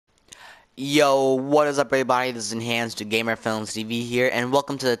Yo, what is up everybody, this is Enhanced Gamer Films TV here, and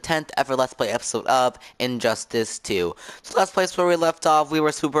welcome to the 10th ever Let's Play episode of Injustice 2. So last place where we left off, we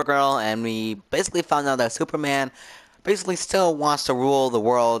were Supergirl, and we basically found out that Superman basically still wants to rule the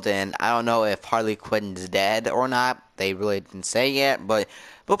world, and I don't know if Harley Quinn is dead or not. They really didn't say yet, but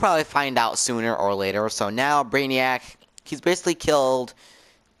we'll probably find out sooner or later. So now Brainiac, he's basically killed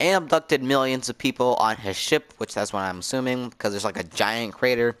and abducted millions of people on his ship, which that's what I'm assuming, because there's like a giant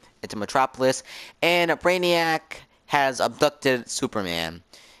crater into Metropolis, and Brainiac has abducted Superman,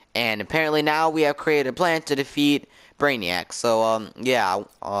 and apparently now we have created a plan to defeat Brainiac. So yeah,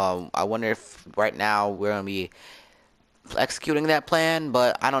 I wonder if right now we're gonna be executing that plan,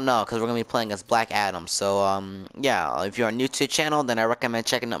 but I don't know, because we're gonna be playing as Black Adam. So yeah, if you're new to the channel, then I recommend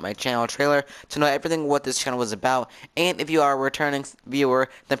checking out my channel trailer to know everything what this channel was about. And if you are a returning viewer,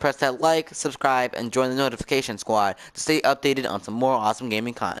 then press that like, subscribe, and join the notification squad to stay updated on some more awesome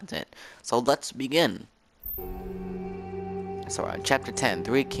gaming content. So let's begin. So we're on chapter 10,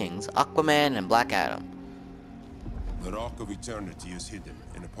 Three Kings, Aquaman and Black Adam. The Rock of Eternity is hidden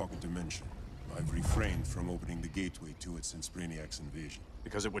in a pocket dimension. I've refrained from opening the gateway to it since Brainiac's invasion.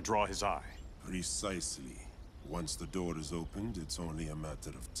 Because it would draw his eye. Precisely. Once the door is opened, it's only a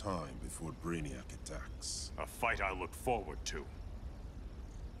matter of time before Brainiac attacks. A fight I look forward to.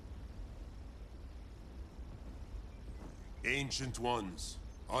 Ancient Ones,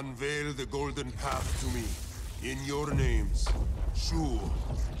 unveil the golden path to me. In your names, Shu,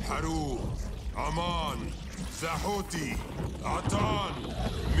 Haru, Aman, Zahoti, Atan,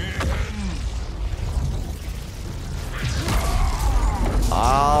 Mehen.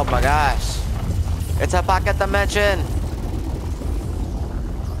 Oh my gosh, it's a pocket dimension.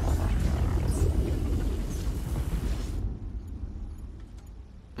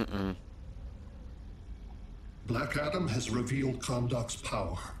 Black Adam has revealed Kondok's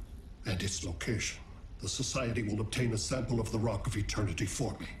power and its location. The Society will obtain a sample of the Rock of Eternity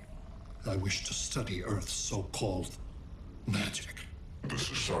for me. I wish to study Earth's so-called magic. The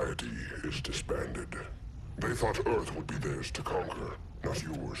Society is disbanded. They thought Earth would be theirs to conquer, not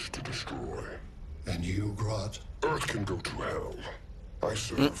yours to destroy. And you, Grodd? Earth can go to hell. I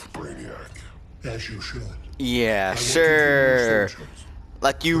serve Brainiac. As you should. Yeah, I will sure. continue your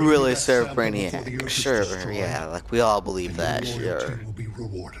Like you Bring really that serve sample before the Brainiac. Earth is Sure, destroyed, yeah, like we all believe and that, your loyalty sure. will be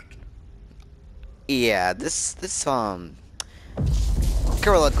rewarded. Yeah, this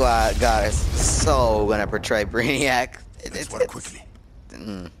Gorilla God is so gonna portray Brainiac. Let's work quickly.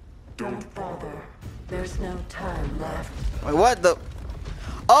 Don't bother. There's no time left. Wait, what the?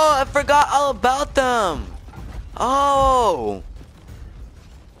 Oh, I forgot all about them. Oh,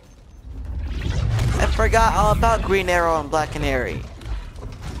 I forgot all about Green Arrow and Black Canary.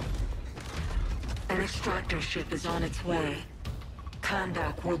 An extractor ship is on its way.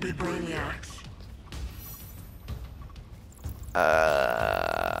 Kondok will be Brainiac's.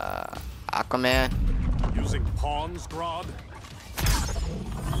 Aquaman. Using pawns, Grodd?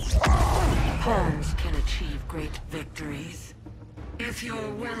 Pawns can achieve great victories if you're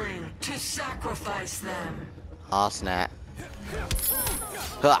willing to sacrifice them. Oh snap.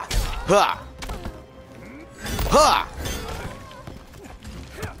 Ha! Ha! Ha!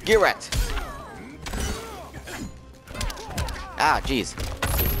 Get wrecked. Ah, jeez.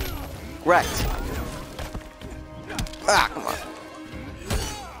 Wrecked. Ah, come on.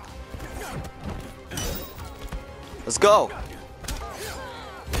 Let's go.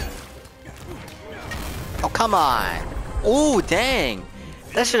 Oh, come on. Ooh, dang.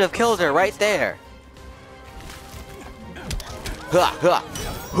 That should have killed her right there. Ha, ha,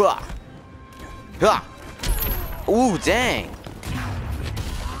 ha. Ha. Ooh, dang.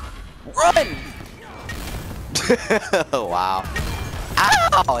 Run! Wow.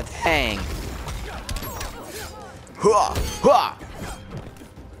 Ow, dang. Ha, ha.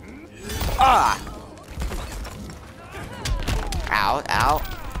 Ah. Ow, ow.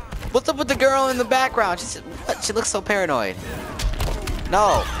 What's up with the girl in the background? She looks so paranoid.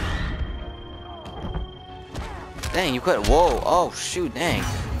 No. Dang, you could. Whoa. Oh, shoot, dang.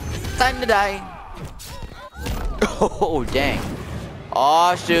 Time to die. Oh, dang.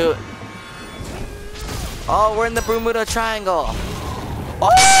 Oh, shoot. Oh, we're in the Bermuda Triangle.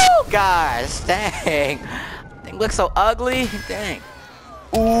 Oh, gosh. Dang. Thing looks so ugly. Dang.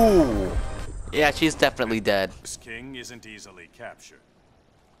 Ooh. Yeah, she's definitely dead. This king isn't easily captured.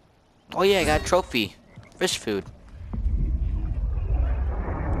 Oh yeah, I got a trophy. Fish food.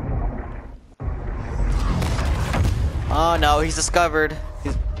 Oh no, he's discovered.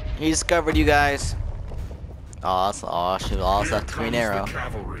 He discovered you guys. Oh, shoot, all Here left Green comes Arrow. the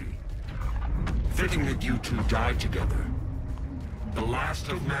cavalry. Fitting that you two died together. The last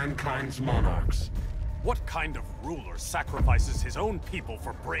of mankind's monarchs. What kind of ruler sacrifices his own people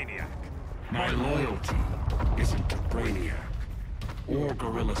for Brainiac? My loyalty isn't to Brainiac or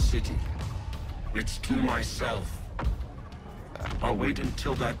Gorilla City. It's to myself. I'll wait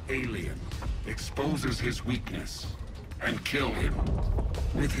until that alien exposes his weakness and kill him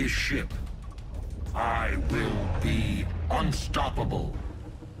with his ship. I will be unstoppable.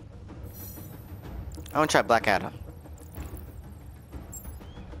 I want to try Black Adam.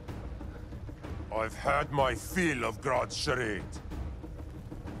 I've had my fill of Grodd's charade.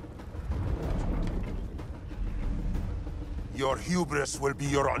 Your hubris will be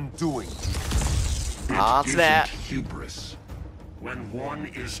your undoing. Ah, It snap. isn't hubris when one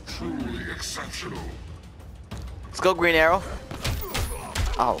is truly exceptional. Let's go, Green Arrow.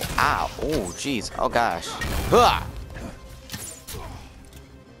 Oh, ow. Oh, jeez. Oh, gosh. Huh.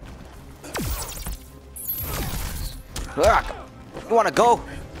 Ugh. You wanna go?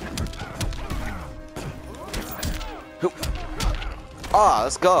 Oh,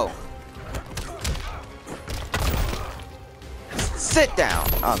 let's go. Sit down.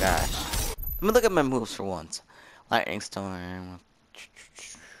 Oh, gosh. Let me look at my moves for once. Lightning Storm.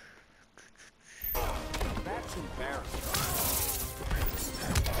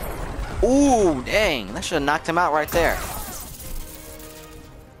 Ooh, dang. That should have knocked him out right there.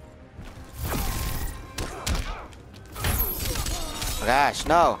 Oh, gosh,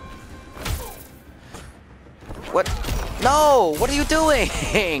 no. What? No! What are you doing?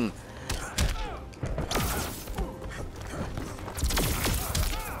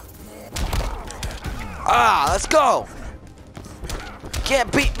 Ah, let's go!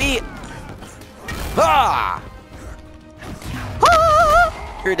 Can't beat me! Ah!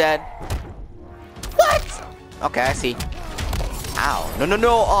 Ah! You're dead. What? Okay, I see. Ow. No, no,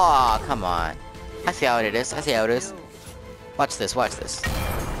 no. Aw, come on. I see how it is. I see how it is. Watch this, watch this.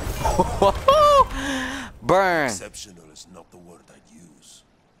 Burn. Exceptional is not the word I'd use.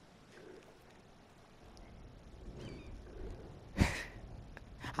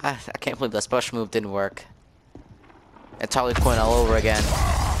 I can't believe the special move didn't work. It's Harley Quinn all over again.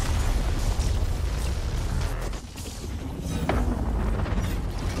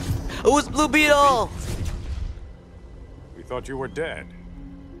 Oh, it's Blue Beetle! We thought you were dead.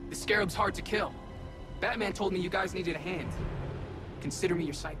 The Scarab's hard to kill. Batman told me you guys needed a hand. Consider me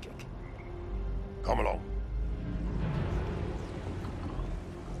your sidekick. Come along.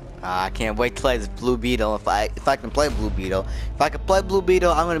 I can't wait to play this Blue Beetle. If I can play Blue Beetle, if I can play Blue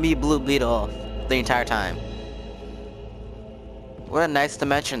Beetle, I'm gonna be Blue Beetle the entire time. What a nice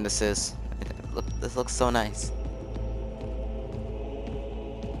dimension this is. Look, this looks so nice.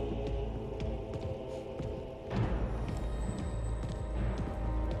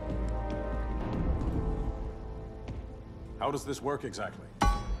 How does this work exactly?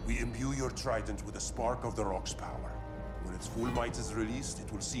 We imbue your trident with a spark of the rock's power. When its full might is released,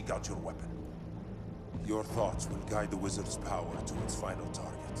 it will seek out your weapon. Your thoughts will guide the wizard's power to its final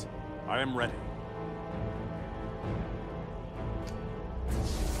target. I am ready.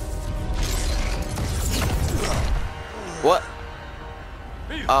 What?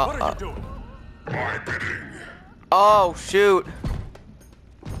 Peter, what are you doing? My bidding. Oh shoot!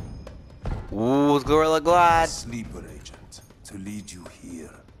 Ooh, it's Gorilla Glide. Sleeper agent, to lead you here.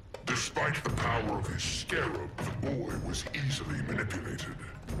 Despite the power of his scarab, the boy was easily manipulated.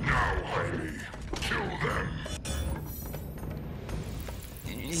 Now, Jaime, kill them.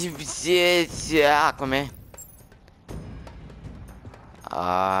 Yeah, Aquaman.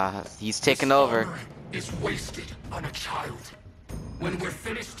 He's taking over. Honor is wasted on a child. When we're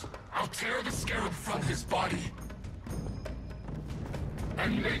finished, I'll tear the scarab from his body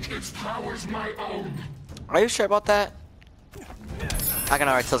and make its powers my own. Are you sure about that? I can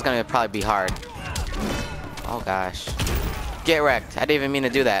already tell it's gonna probably be hard. Oh gosh. Get wrecked. I didn't even mean to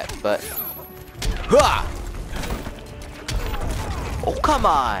do that, but. Hah! Oh, come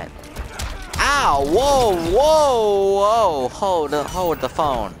on. Ow! Whoa! Whoa! Whoa! Hold the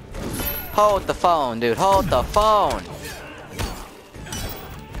phone. Hold the phone, dude. Hold the phone.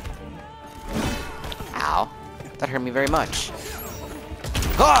 Ow. That hurt me very much.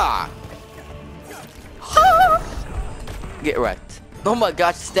 Ha! Ha! Get wrecked. Oh my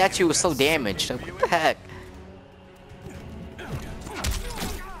gosh, the statue was so damaged. What the heck?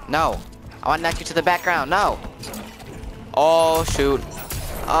 No. I want to knock you to the background. No. Oh, shoot.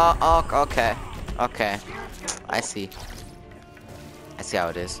 Oh, okay. Okay. I see. I see how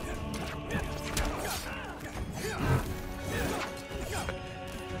it is.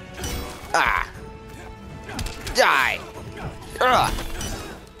 Ah! Die! Ugh.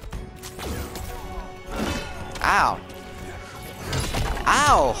 Ow.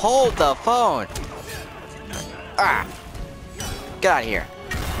 Ow! Hold the phone! Ah! Get out of here.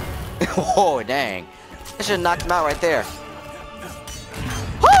 Oh, dang. I should have knocked him out right there.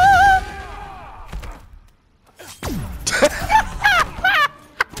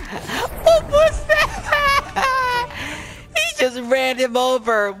 What was that? He just ran him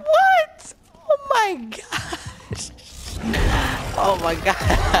over. What? Oh my gosh. Oh my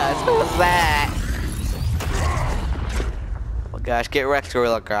gosh. What was that? Oh gosh, get wrecked,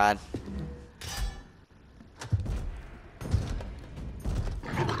 Gorilla Grodd.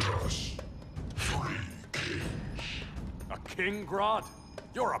 A king, Grodd?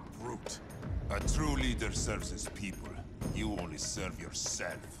 You're a brute. A true leader serves his people. You only serve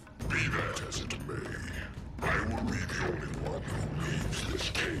yourself. Be that as it may, I will be the only one who leaves this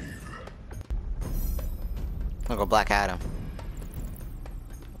cave. I'll go Black Adam.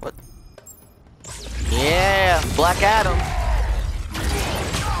 What? Yeah, Black Adam.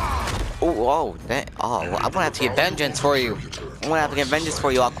 Oh, oh, dang. Oh, well, I'm gonna have to get vengeance for you. I'm gonna have to get vengeance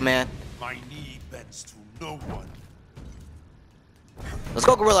for you, Aquaman. My knee bends to no one. Let's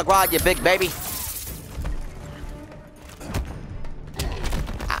go, Gorilla Grodd, you big baby.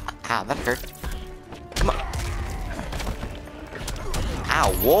 Ow, that hurt. Come on.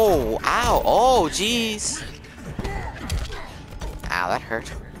 Ow, whoa, ow, oh, jeez. Ow, that hurt.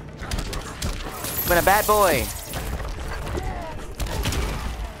 I'm been a bad boy.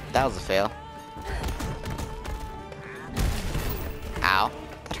 That was a fail. Ow,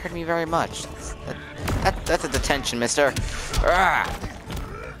 that hurt me very much. That's a detention, mister. Arrgh.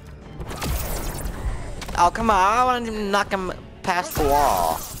 Oh, come on, I wanted to knock him past the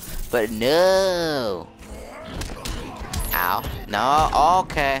wall. But no. Ow. No,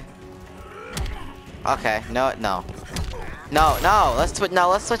 okay. Okay, no. No, let's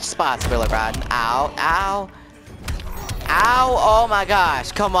switch spots, Gorilla Grodd. Ow, ow. Ow, oh my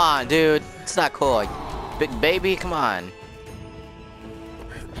gosh. Come on, dude. It's not cool. Big baby, come on.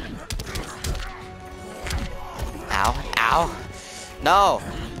 Ow, ow. No.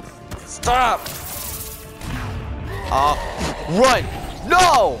 Stop. Oh, run.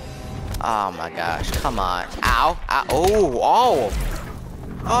 No. Oh my gosh, come on. Ow, ow, oh.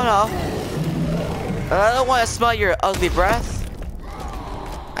 Oh no. I don't want to smell your ugly breath.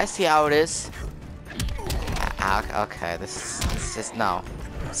 I see how it is. Ow, okay, this is, no.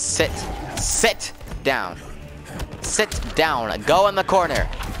 Sit down. Sit down, go in the corner.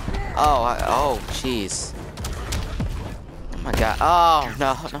 Oh, jeez. Oh my god, oh,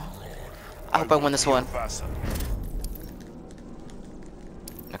 no. I hope I win this one.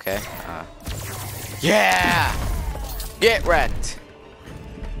 Okay, yeah! Get wrecked!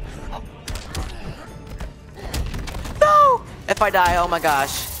 No! If I die, oh my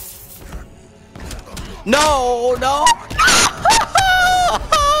gosh. No! No!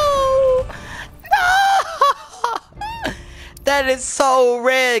 No! That is so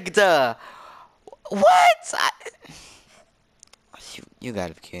rigged! What? You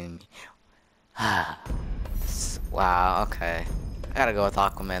gotta be kidding me. Wow, okay. I gotta go with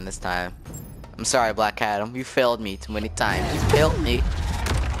Aquaman this time. I'm sorry, Black Adam. You failed me too many times. You failed me.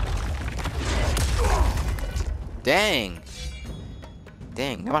 Dang.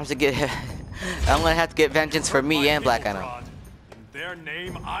 I'm gonna have to get. I'm gonna have to get vengeance for me and Black Adam. In their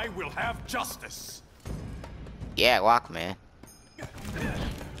name, I will have justice. Yeah, Aquaman.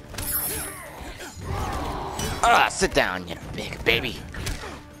 Sit down, you big baby.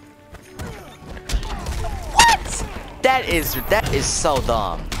 What? That is so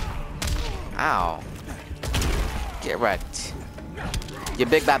dumb. Ow. Get wrecked. You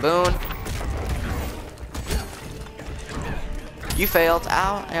big baboon. You failed.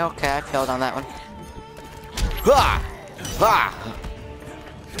 Ow. Okay, I failed on that one. Ha! Ha!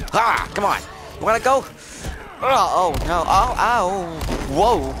 Ha! Come on. You wanna go? Oh no. Oh, ow.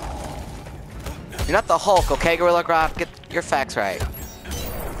 Whoa. You're not the Hulk, okay, Gorilla Grodd? Get your facts right.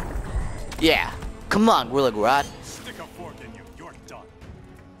 Yeah. Come on, Gorilla Grodd. Stick a fork in you. You're done.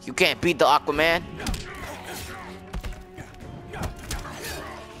 You can't beat the Aquaman.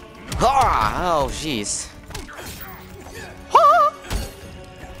 Ah! Oh, jeez.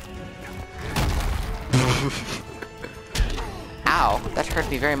 Ow, that hurt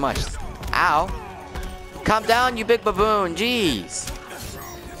me very much. Ow. Calm down, you big baboon. Jeez.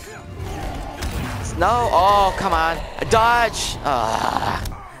 No. Oh, come on. Dodge.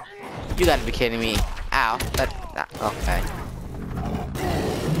 You gotta be kidding me. Ow. Okay.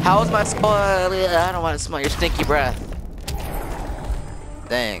 How's my skull? I don't want to smell your stinky breath.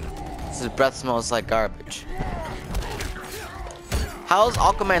 Dang. This breath smells like garbage. How's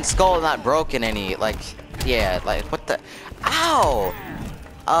Aquaman's skull not broken any? Like, yeah, like, what the? Ow!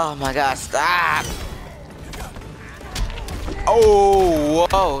 Oh my god, stop! Oh,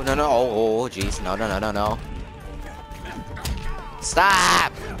 whoa, no, no, oh, jeez, no, no, no, no, no.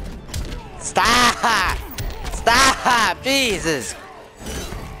 Stop! Stop! Stop! Jesus!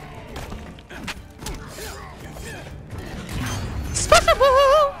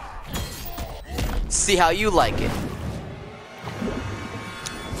 See how you like it.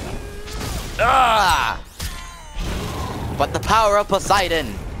 Ah! But the power of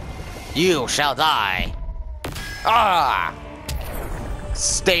Poseidon, you shall die. Ah!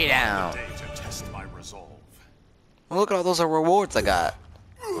 Stay down. Day to test my resolve. Well, look at all those rewards I got.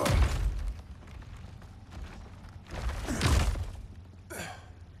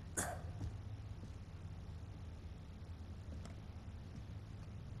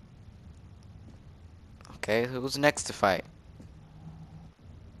 Okay, who's next to fight?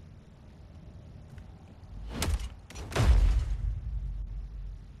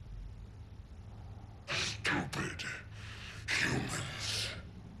 Stupid humans.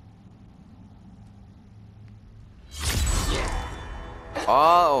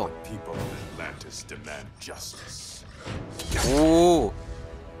 Oh! People of Atlantis demand justice. Ooh!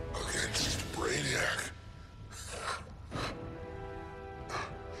 Against Brainiac.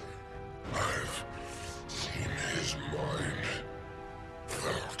 I've seen his mind,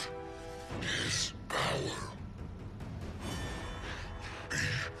 felt his power. He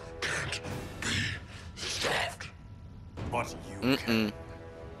can't be stopped. But you can.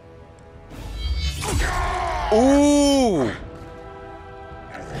 Ooh!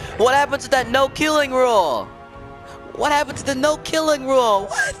 What happened to that no killing rule? What happened to the no killing rule?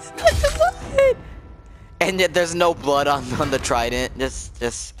 What? What? And yet there's no blood on the trident.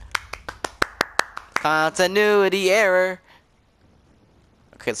 Just continuity error.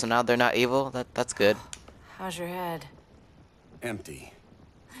 Okay, so now they're not evil. That's good. How's your head? Empty.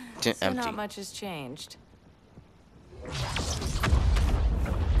 So Empty. not much has changed.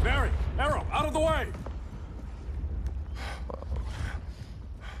 Barry, Arrow, out of the way!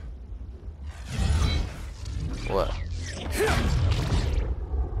 What?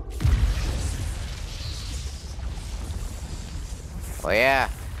 Oh yeah,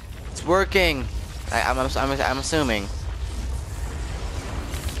 it's working. I'm assuming.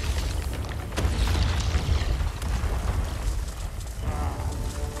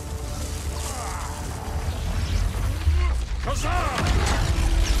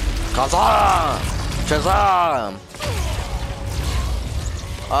 Kazam! Shazam!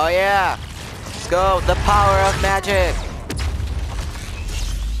 Oh yeah! Let's go! The power of magic!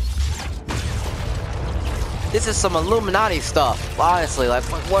 This is some Illuminati stuff, honestly, like,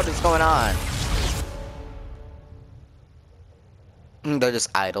 what is going on? They're just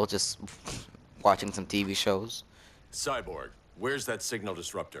idle, just watching some TV shows. Cyborg, where's that signal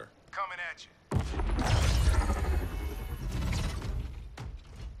disruptor? Coming at you.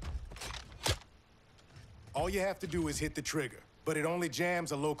 All you have to do is hit the trigger, but it only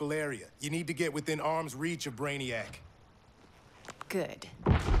jams a local area. You need to get within arm's reach of Brainiac. Good.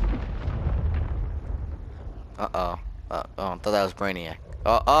 Uh-oh. Oh, I thought that was Brainiac.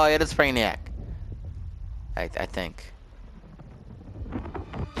 Oh, yeah, it's Brainiac. I think.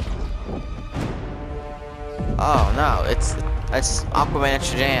 Oh, no, it's Aquaman and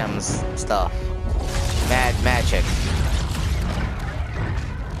Shazam's stuff. Magic.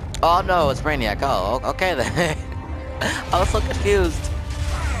 Oh, no, it's Brainiac. Oh, okay then. I was so confused.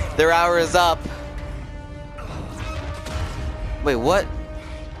 Their hour is up. Wait, what?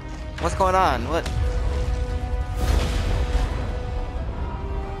 What's going on?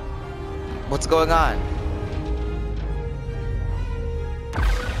 What's going on?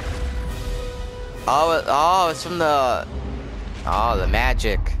 Oh, it's from the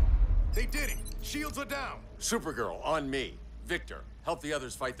magic. They did it! Shields are down! Supergirl, on me. Victor, help the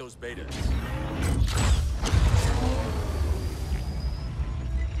others fight those betas.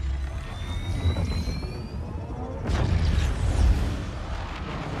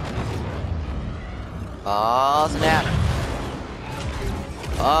 Oh, snap.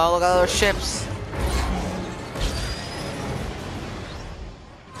 Oh, look at those ships.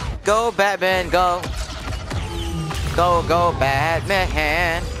 Go, Batman, go. Go,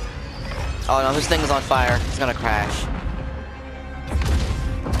 Batman. Oh, no, this thing is on fire. It's gonna crash.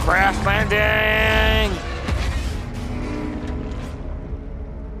 Crash landing!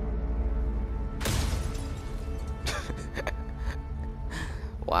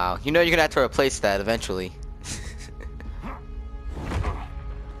 Wow, you know you're gonna have to replace that eventually.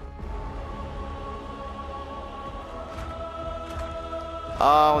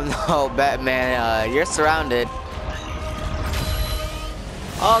 Oh no, Batman, you're surrounded.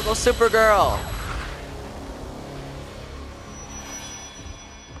 Oh, go Supergirl!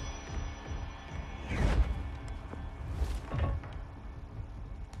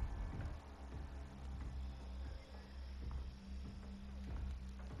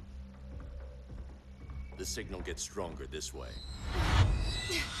 The signal gets stronger this way.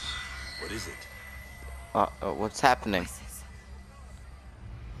 What is it? What's happening? Voices.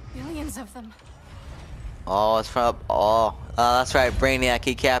 Millions of them. Oh, it's from that's right, Brainiac,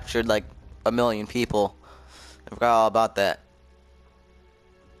 he captured like 1,000,000 people. I forgot all about that.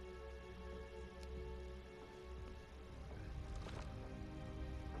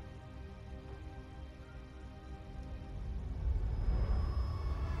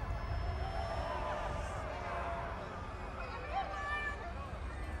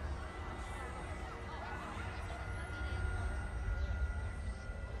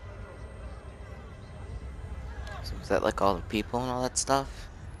 So is that like all the people and all that stuff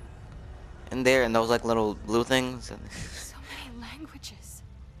in there, and those like little blue things? So many languages.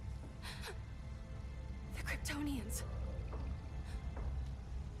 The Kryptonians.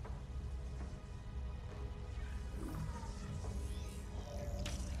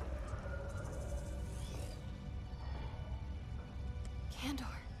 Kandor.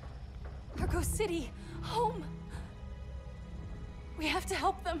 Argo City. Home. We have to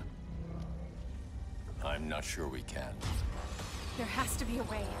help them. I'm not sure we can. There has to be a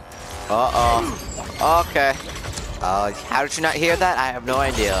way. Uh-oh. Okay. How did you not hear that? I have no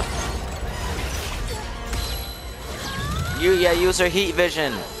idea. Use her heat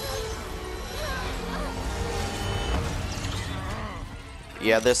vision.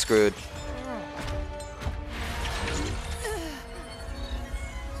 Yeah, they're screwed.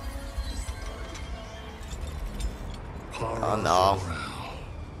 Oh no.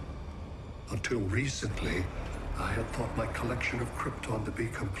 Until recently, I had thought my collection of Krypton to be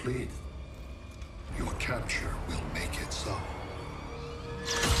complete. Your capture will make it so.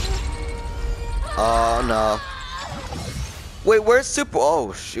 Oh no. Wait, where's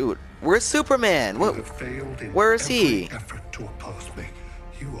Oh shoot. Where's Superman? You have failed in Where is he? every effort to oppose me.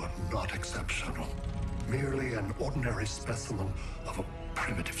 You are not exceptional. Merely an ordinary specimen of a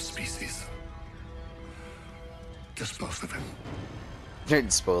primitive species. Dispose of him. You're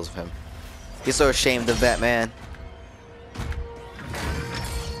dispose of him. He's so ashamed of Batman.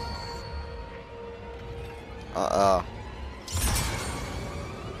 Uh-oh.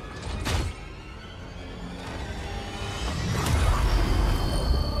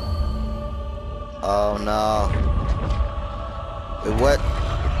 Oh no. Wait, what?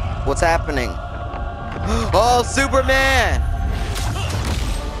 What's happening? Oh, Superman!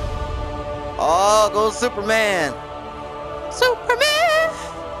 Oh, go Superman! Superman!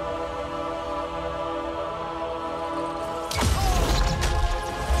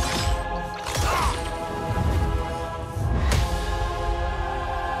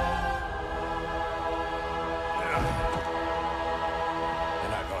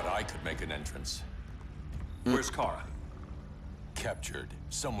 And I thought I could make an entrance. Where's Kara? Captured,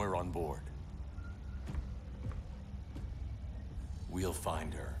 somewhere on board. We'll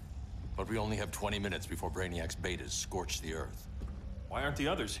find her. But we only have 20 minutes before Brainiac's betas scorch the Earth. Why aren't the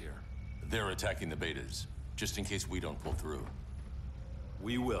others here? They're attacking the betas, just in case we don't pull through.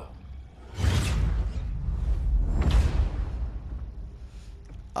 We will.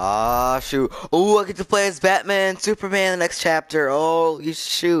 Ah, shoot. Oh, I get to play as Batman, Superman, the next chapter. Oh, you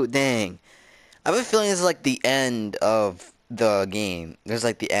shoot, dang. I have a feeling this is like the end of the game. There's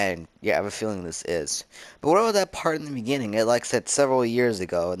like the end. Yeah, I have a feeling this is. But what about that part in the beginning? It like said several years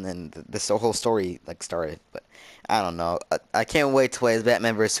ago, and then this whole story like started. But I don't know. I can't wait to play as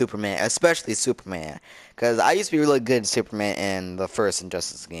Batman vs Superman, especially Superman, because I used to be really good at Superman in the first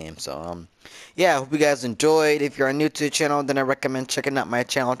Injustice game. So yeah, I hope you guys enjoyed. If you're new to the channel, then I recommend checking out my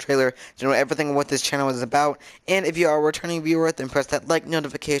channel trailer to know everything what this channel is about. And if you are a returning viewer, then press that like,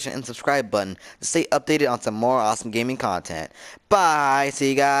 notification, and subscribe button to stay updated on some more awesome gaming content. Bye. See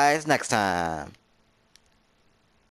you guys next time.